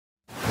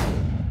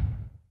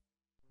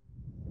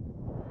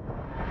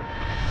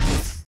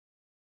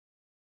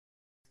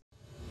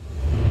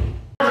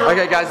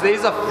Okay guys,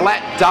 these are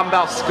flat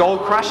dumbbell skull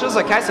crushers,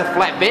 okay, so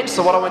flat bench.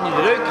 So what I want you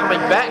to do, coming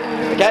back,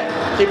 okay,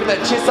 keeping that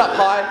chest up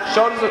high,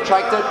 shoulders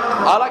retracted.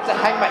 I like to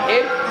hang my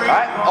head,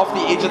 right, off the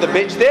edge of the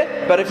bench there,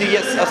 but if you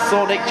get a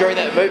sore neck during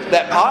that move,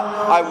 that part,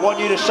 I want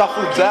you to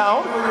shuffle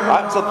down,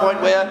 right, to the point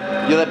where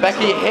the back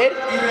of your head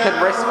can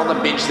rest on the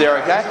bench there,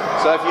 okay?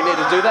 So if you need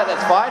to do that,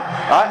 that's fine,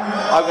 right?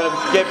 I'm going to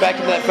get back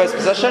into that first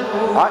position,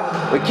 right?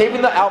 We're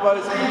keeping the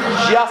elbows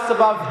just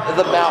above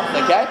the mouth,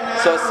 okay?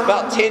 So it's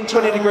about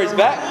 10-20 degrees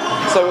back.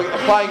 So we're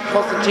applying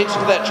constant tension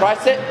to that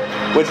tricep.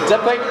 We're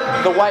dipping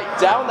the weight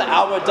down. The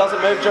elbow doesn't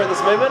move during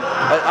this movement.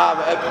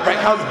 It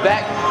comes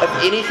back, if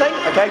anything,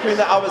 okay? Keeping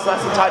the elbows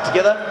nice and tight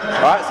together,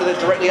 all right? So they're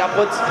directly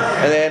upwards,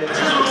 and then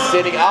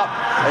extending up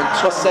and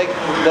twisting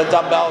the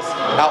dumbbells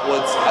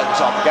outwards at the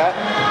top, okay?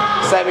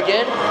 Same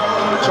again,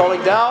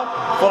 controlling down,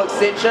 full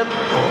extension,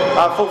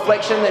 full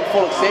flexion, then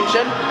full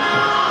extension,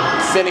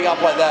 extending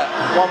up like that.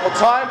 One more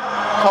time,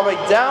 coming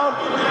down,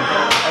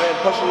 and then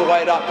pushing the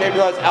weight up, keeping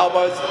those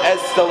elbows as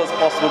still as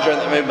possible during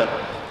the movement.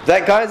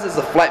 That, guys, is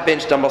the flat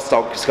bench dumbbell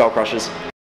skull crushers.